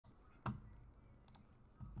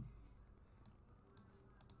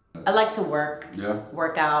I like to work. Yeah.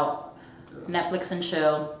 Work out. Yeah. Netflix and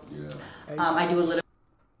chill. Yeah. I do a little.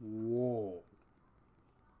 Whoa.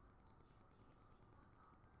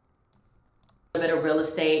 A bit of real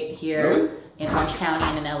estate here in Orange County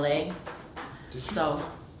and in LA. Did you tell her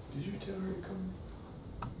to come?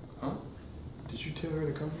 Huh? Did you tell her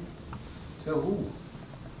to come here? Tell who?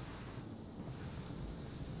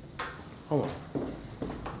 Hold on.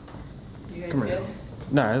 You guys Come good? here.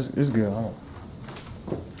 Nah, it's good. Hold on.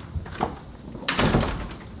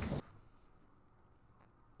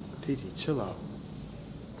 DDG, chill out.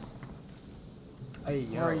 Hey,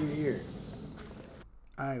 Why are you here?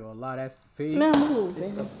 I ain't gonna lie, that face. Man, move,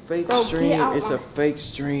 It's baby. a fake Bro, stream. get out It's my- a fake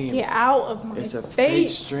stream. Get out of my It's a fake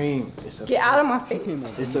face. stream. It's a Get out of my face.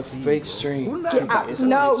 It's a fake stream. Get out. It's a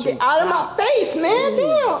No, fake get stream. out of Stop. my face, man.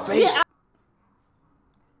 Damn. Fake. Get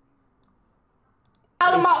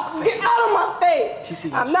out of my face.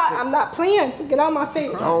 TT, I'm not playing. Get out of my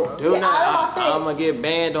face. Don't do Get out of my nothing. face. I'm gonna get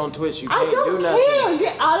banned on Twitch. You I can't do don't nothing. care.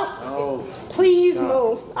 Get out of. Oh, Please stop.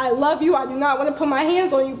 move. I love you. I do not want to put my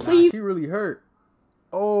hands on you. Please. She really hurt.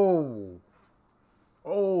 Oh.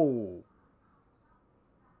 Oh.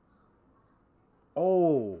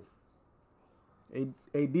 Oh. Hey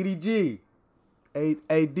DDG. Hey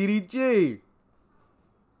DDG.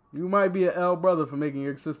 You might be an L brother for making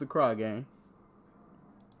your sister cry, gang.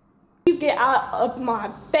 Please get out of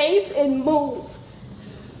my face and move.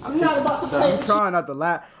 I'm not about to play You with you. trying not to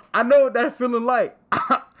laugh. I know what that feeling like.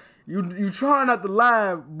 you trying not to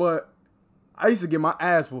laugh, but I used to get my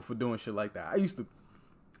ass whooped for doing shit like that. I used to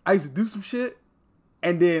do some shit,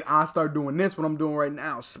 and then I start doing this, what I'm doing right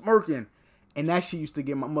now, smirking. And that shit used to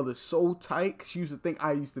get my mother so tight. She used to think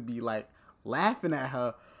I used to be like laughing at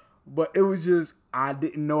her, but it was just I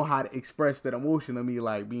didn't know how to express that emotion of me,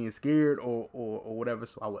 like being scared or whatever.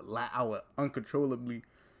 So I would uncontrollably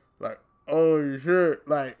like, oh shit,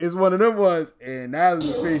 like it's one of them ones. And that was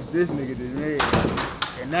the face this nigga just made,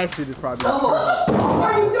 and that shit is probably.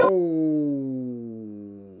 What are you doing?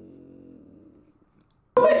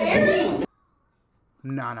 Oh. Aries?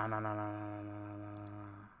 Nah.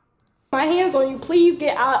 My hands on you. Please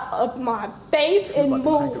get out of my face and I'm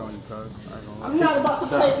about to crank it move. on you, cuz. I ain't gonna lie. I'm not about to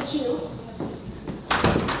play with you.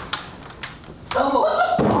 What the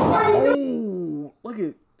fuck are you doing? Oh, look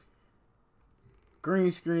at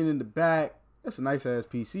green screen in the back. That's a nice ass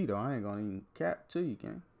PC though. I ain't gonna even cap to you,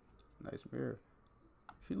 gang. Nice mirror.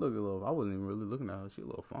 She look a little. I wasn't even really looking at her. She a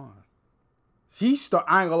little fine. I ain't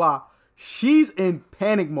gonna lie. She's in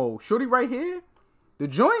panic mode. Shorty right here, the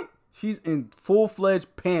joint. She's in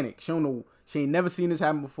full-fledged panic. She don't know. She ain't never seen this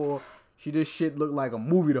happen before. This shit look like a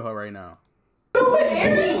movie to her right now.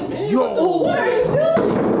 Aries? Yo. What are you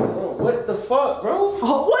doing? Bro, what the fuck, bro?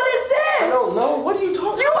 What is this? I don't know. What are you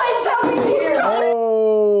talking You ain't tell me here.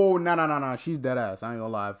 Oh, nah. She's dead ass. I ain't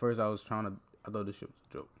gonna lie. At first, I thought this shit was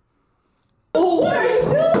a joke. What are you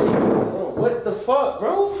doing? Bro, what the fuck,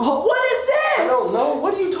 bro? What is this? I don't know.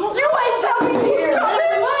 What are you talking You ain't tell me here.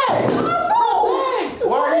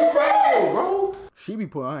 Why are you fighting, bro? She be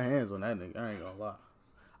putting her hands on that nigga. I ain't gonna lie.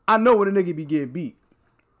 I know when a nigga be getting beat.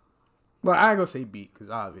 But I ain't gonna say beat, because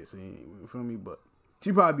obviously, you feel me? But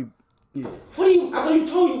she probably be, yeah. What are you? I thought you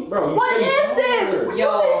told you, bro. What is this? You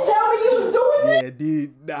didn't tell me you was doing this? Yeah,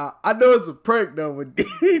 dude. Nah, I know it's a prank though, but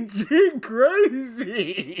DDG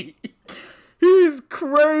crazy. He's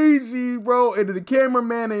crazy, bro. And the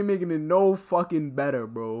cameraman ain't making it no fucking better,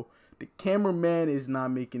 bro. The cameraman is not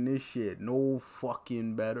making this shit no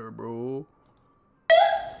fucking better, bro.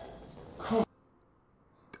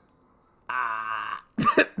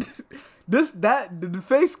 The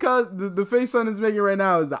face the face son is making right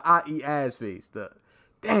now is the IE ass face.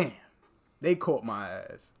 Damn, they caught my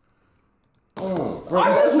ass. Oh,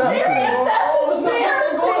 Are you serious? That's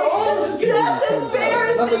embarrassing. That's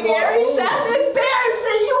embarrassing, Aries. That's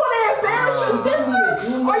embarrassing. You want to embarrass your sister?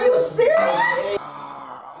 Are you serious?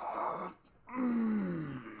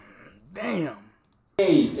 Damn.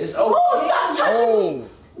 Hey, it's okay. Oh, stop touching me.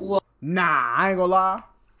 Nah, I ain't gonna lie.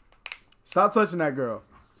 Stop touching that girl.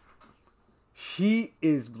 She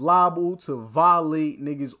is liable to violate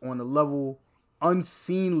niggas on a level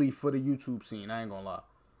unseemly for the YouTube scene. I ain't gonna lie.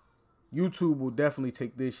 YouTube will definitely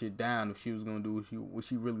take this shit down if she was gonna do what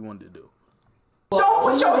she really wanted to do. Don't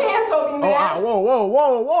put your hands on me, man.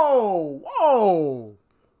 Whoa.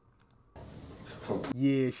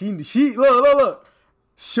 Yeah, she look.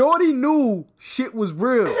 Shorty knew shit was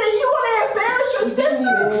real. You want to embarrass your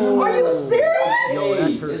sister? Are you serious? Yo,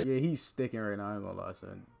 that's her. Yeah, he's sticking right now. I ain't gonna lie,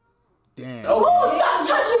 son. Damn. Oh, stop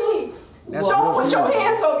touching me. Don't put your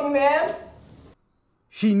hands on me, man.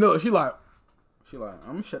 She knows. She like, I'm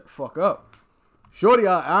gonna shut the fuck up. Shorty,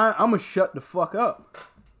 I'm gonna shut the fuck up.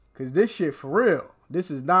 Cause this shit for real.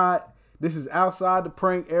 This is outside the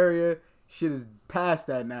prank area. Shit is past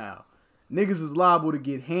that now. Niggas is liable to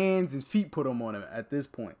get hands and feet put on them at this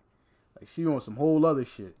point. Like she on some whole other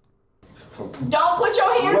shit. Don't put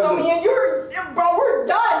your hands on me and bro, we're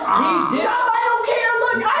done. I don't care.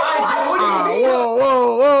 Look,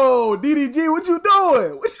 whoa, DDG, what you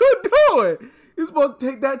doing? What you doing? You supposed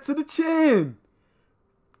to take that to the chin.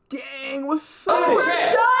 Gang, what's up?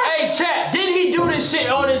 Hey, chat, did he do this shit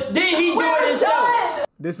on this? Did he do it himself?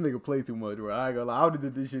 This nigga play too much, bro. I ain't gonna lie. I would've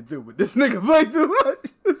did this shit too, but this nigga play too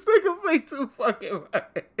much. This nigga play too fucking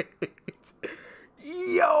much.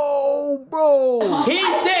 Yo, bro. He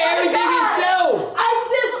said everything himself. I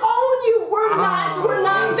disown you. We're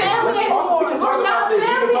not family anymore. We're not family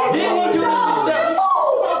anymore. Did he do this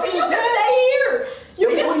himself? You can stay here. You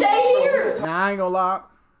can stay here. Nah, I ain't gonna lie.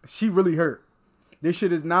 She really hurt. This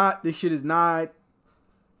shit is not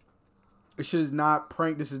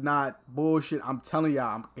prank. This is not bullshit. I'm telling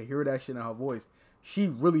y'all, I can hear that shit in her voice. She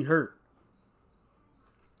really hurt.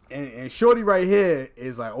 And shorty right here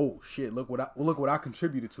is like, oh shit, look what I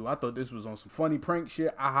contributed to. I thought this was on some funny prank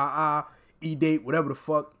shit. E-date, whatever the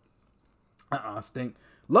fuck. Stink.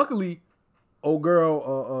 Luckily, old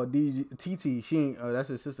girl, DDG, TT, she ain't, that's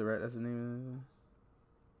his sister, right? That's his name.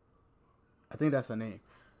 I think that's her name.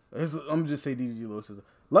 I'm gonna just say DDG little sister.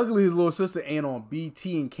 Luckily, his little sister ain't on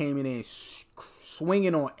BT and came in and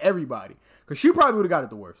swinging on everybody. Because she probably would have got it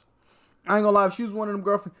the worst. I ain't gonna lie, if she was one of them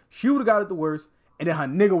girlfriends, she would have got it the worst. And then her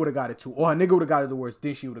nigga would have got it too. Or her nigga would have got it the worst.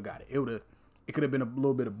 Then she would have got it. It could have been a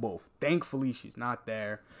little bit of both. Thankfully, she's not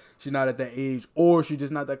there. She's not at that age. Or she's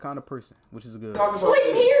just not that kind of person. Which is good.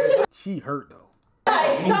 Sleep here tonight. She hurt, though.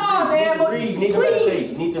 No, man. Please,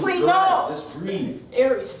 no. Just breathe.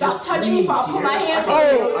 Aries, stop touching me if I put my hands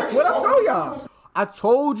on you. Oh, that's what I told y'all. I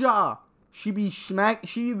told y'all. She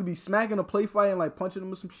either be smacking a play fight and like punching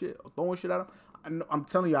him with some shit. Or throwing shit at him. I'm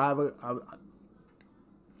telling you,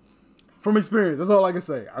 from experience, that's all I can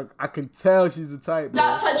say. I can tell she's the type.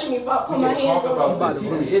 Stop touching me if I put my hands on you. She about to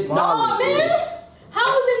really No, man.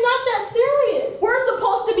 How is it not that serious? We're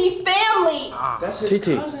supposed to be family. That's his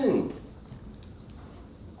cousin.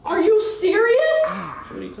 Are you serious?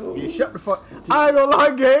 Yeah, shut the fuck. I ain't gonna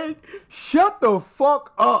lie, gang. Shut the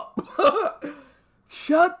fuck up.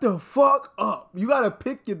 Shut the fuck up. You gotta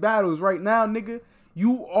pick your battles right now, nigga.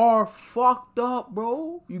 You are fucked up,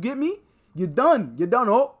 bro. You get me? You're done. You're done.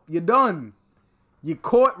 Oh, you're done. You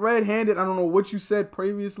caught red-handed. I don't know what you said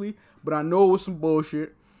previously, but I know it was some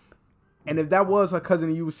bullshit. And if that was her cousin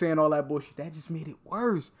and you was saying all that bullshit, that just made it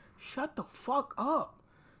worse. Shut the fuck up.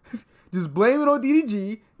 Just blame it on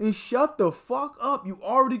DDG and shut the fuck up. You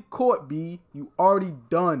already caught, B. You already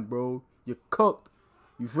done, bro. You're cooked.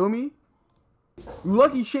 You feel me? You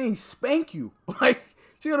lucky she ain't spank you. Like,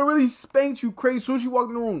 she gonna really spank you crazy as soon as she walked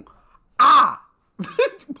in the room.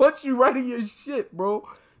 Punch you right in your shit, bro.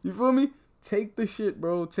 You feel me? Take the shit,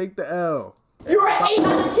 bro. Take the L. You're an 8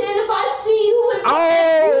 out of 10 if I see you. If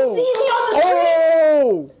you see me on the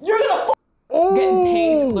street, you're gonna getting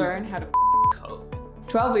paid to learn how to code.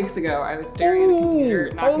 12 weeks ago, I was staring at a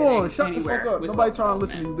computer, not hold on, getting shut anywhere. the fuck up. Nobody trying to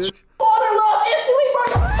listen to you, bitch. fall in love instantly, bro.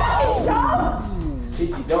 You're fucking dumb.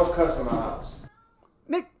 Tiki, don't cuss in my house.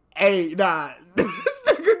 Nick, hey, nah. This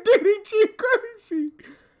nigga DDG crazy.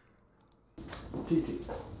 Titi.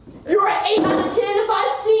 You're an 8 out of 10 if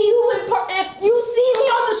I see you. If you see me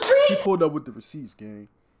on the street, She pulled up with the receipts, gang.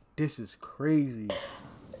 This is crazy.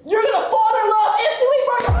 you're gonna fall in love instantly,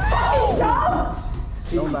 bro. You're fucking dumb.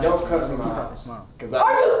 Titi, don't cuss in my house. Smile. Are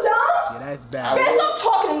you dumb? Yeah, that's bad. Man, stop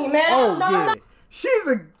talking to me, man. Oh, No, yeah. She's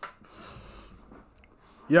a...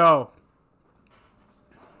 Yo.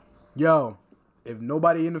 If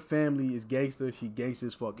nobody in the family is gangster, she gangster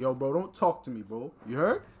as fuck. Yo, bro, don't talk to me, bro. You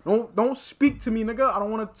heard? Don't speak to me, nigga. I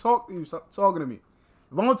don't want to talk to you. Stop talking to me.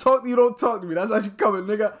 If I don't talk to you, don't talk to me. That's how you coming,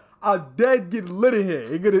 nigga. I'll dead get lit in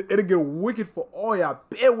here. It'll get wicked for all y'all.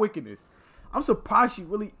 Bare wickedness. I'm surprised she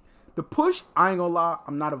really... The push, I ain't gonna lie,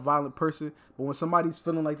 I'm not a violent person. But when somebody's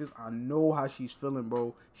feeling like this, I know how she's feeling,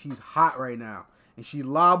 bro. She's hot right now. And she's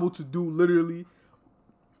liable to do literally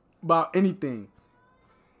about anything.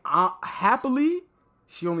 Happily,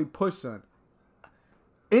 she only pushed son.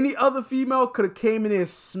 Any other female could have came in there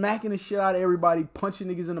smacking the shit out of everybody, punching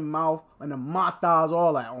niggas in the mouth, and the matas,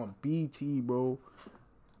 all that on BT, bro.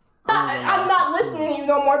 I'm not listening to you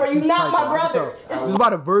no more, but you're not my brother. It's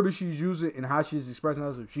about the verbiage she's using and how she's expressing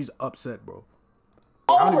herself. She's upset, bro.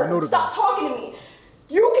 Over. Stop talking to me.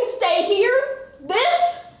 You can stay here.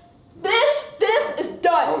 This is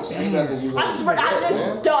done. I swear, this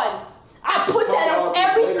is done. I put that on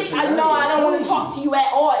everything. I know I don't want to talk to you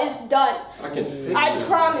at all. It's done. I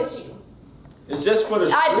promise you. It's just for the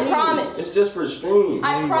stream. I promise. It's just for the stream.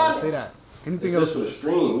 I promise. Say that. Anything It's else? just for the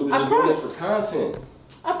stream. We were just doing this for content.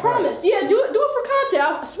 I promise. Yeah, do it for content.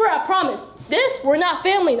 I swear, I promise. This, we're not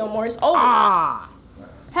family no more. It's over. Ah!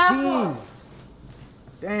 Have fun.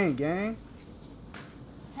 Dang, gang.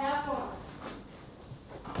 Have fun.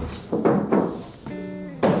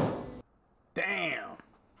 Damn.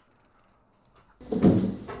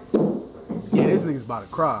 Yeah, this nigga's about to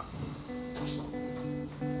cry.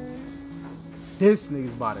 This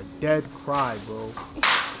nigga's about to dead cry, bro.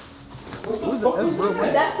 What's that? That's real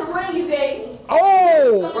money. That's the ring you gave me.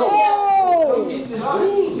 Oh!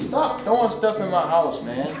 Stop throwing stuff in my house,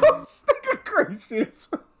 man. This nigga crazy as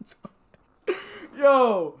fuck.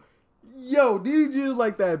 Yo, DDG is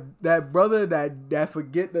like that brother that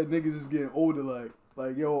forget that niggas is getting older.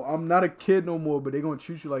 Like, yo, I'm not a kid no more, but they gonna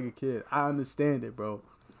treat you like a kid. I understand it, bro.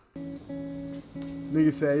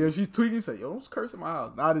 Nigga said, yo, she's tweaking. Said, yo, don't curse in my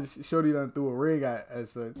house. Now this shorty done threw a ring at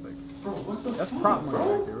such. Like, Bro, what the that's fuck, prop money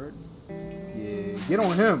bro? right there, right? Yeah, get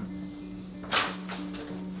on him.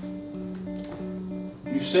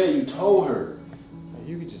 You said you told her.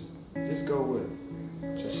 You could just go with it.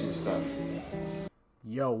 Just she stop.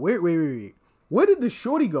 Yo, wait. Where did the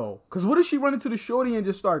shorty go? Cause what if she run into the shorty and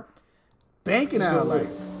just start banking at her like,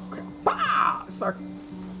 bah! Start.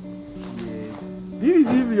 Yeah,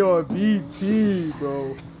 DDG be on BT,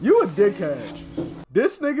 bro. You a dickhead.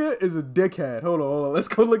 This nigga is a dickhead. Hold on. Let's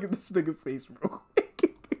go look at this nigga face, bro.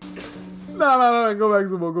 No. Go back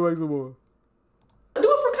some more. Do it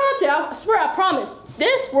for content. I swear, I promise.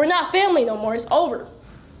 This, we're not family no more. It's over.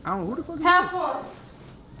 I don't know who the fuck. Have fun.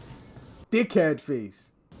 Dickhead face.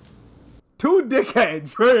 Two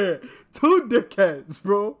dickheads, right here. Two dickheads,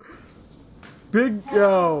 bro. Big,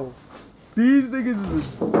 yo. These niggas is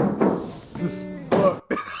just fuck.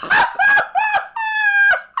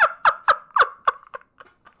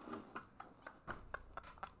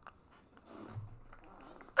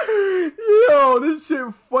 Yo, this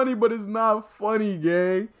shit funny, but it's not funny,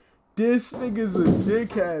 gang. This nigga's a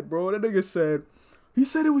dickhead, bro. That nigga said, he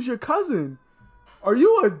said it was your cousin. Are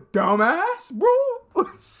you a dumbass, bro?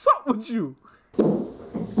 What's up with you?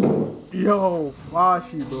 Yo,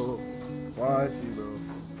 Flashy, bro.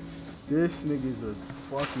 This nigga's a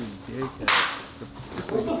fucking dickhead.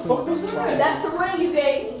 What the fuck was that? That's the ring you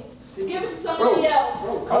gave me. Give it to somebody else.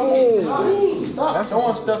 Stop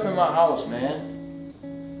throwing stuff in my house, man.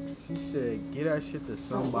 She said, get that shit to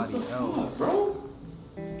somebody else. Bro?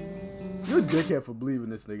 You're a dickhead for believing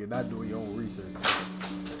this nigga, not doing your own research.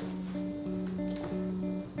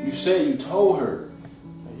 You said you told her.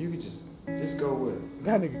 You could just go with it.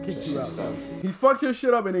 That nigga kicked you out. He fucked your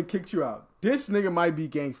shit up and then kicked you out. This nigga might be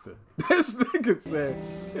gangster. This nigga said,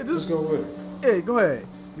 yeah, Just go with it. Hey, go ahead.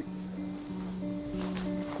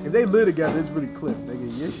 If they live together, it's really clipped.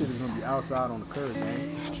 Nigga, your shit is gonna be outside on the curb,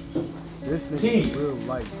 man. This nigga's real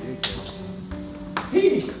life dickhead.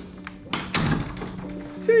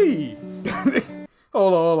 T.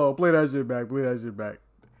 Hold on. Play that shit back.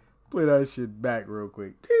 Play that shit back real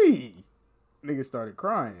quick. T. Nigga started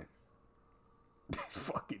crying. This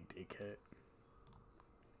fucking dickhead.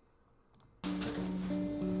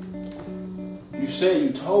 You said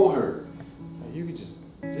you told her. You could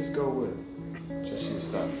just go with it. Just she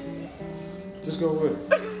stop. Just go with it.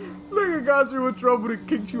 Nigga got you in trouble to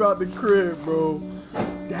kick you out the crib, bro.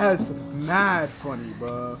 That's mad funny,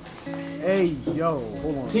 bro. Hey, yo,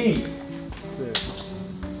 hold on. T.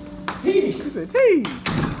 He said, T.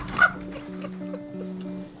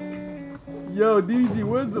 Yo, DDG,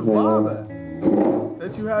 where's the vibe at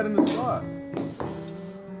that you had in the spot?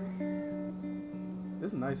 This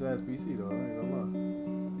is a nice ass PC though, I ain't gonna lie.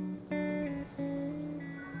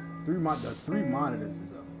 The three monitors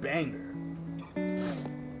is a banger.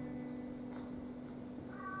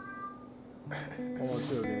 Hold on,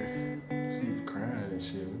 chill, man. She crying and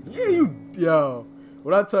shit. Yeah, yo.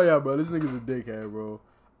 What I tell y'all, bro, this nigga's a dickhead, bro.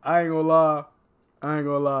 I ain't gonna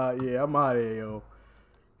lie. Yeah, I'm out of here, yo.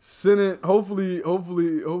 Send it. Hopefully,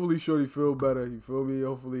 Shorty feel better. You feel me?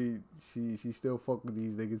 Hopefully, she still fuck with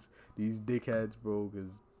these niggas, these dickheads, bro.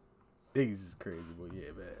 Cause niggas is crazy, but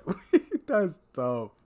yeah, man. That's tough.